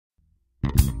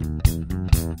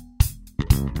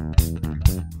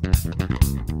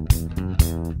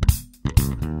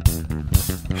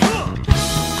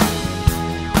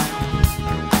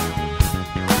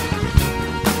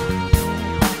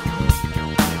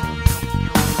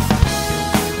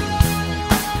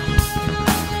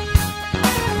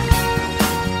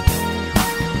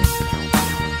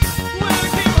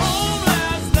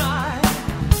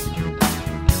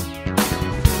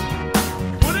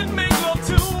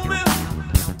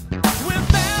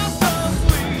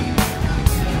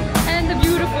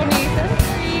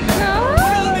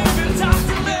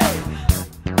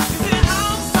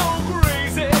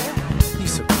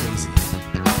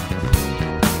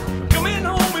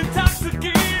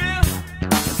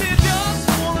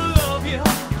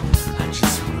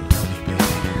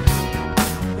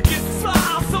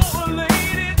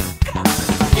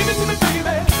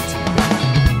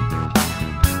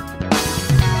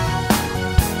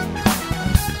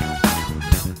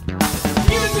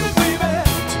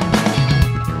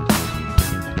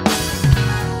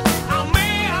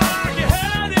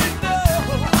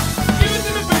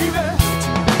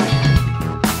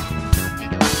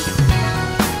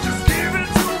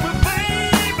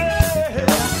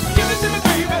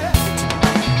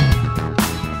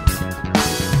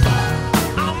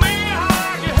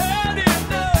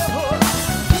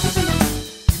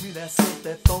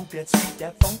that sweet,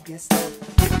 that funky stuff.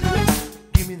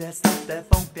 Give me that stuff, that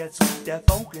funk, that sweet, that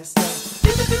funky stuff.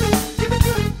 Give it to me, give it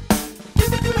to me,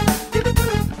 give it to me, give it to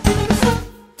me, give me the stuff.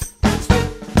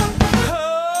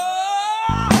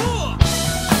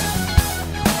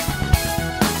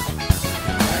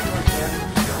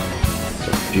 It's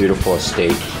a beautiful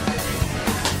estate.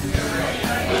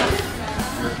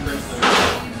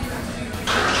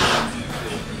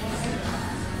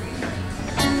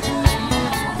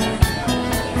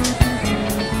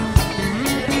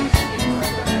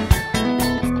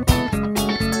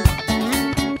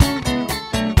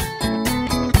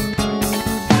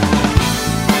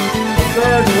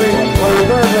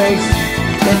 Third race,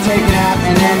 get taken out,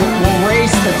 and then we'll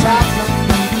race the top.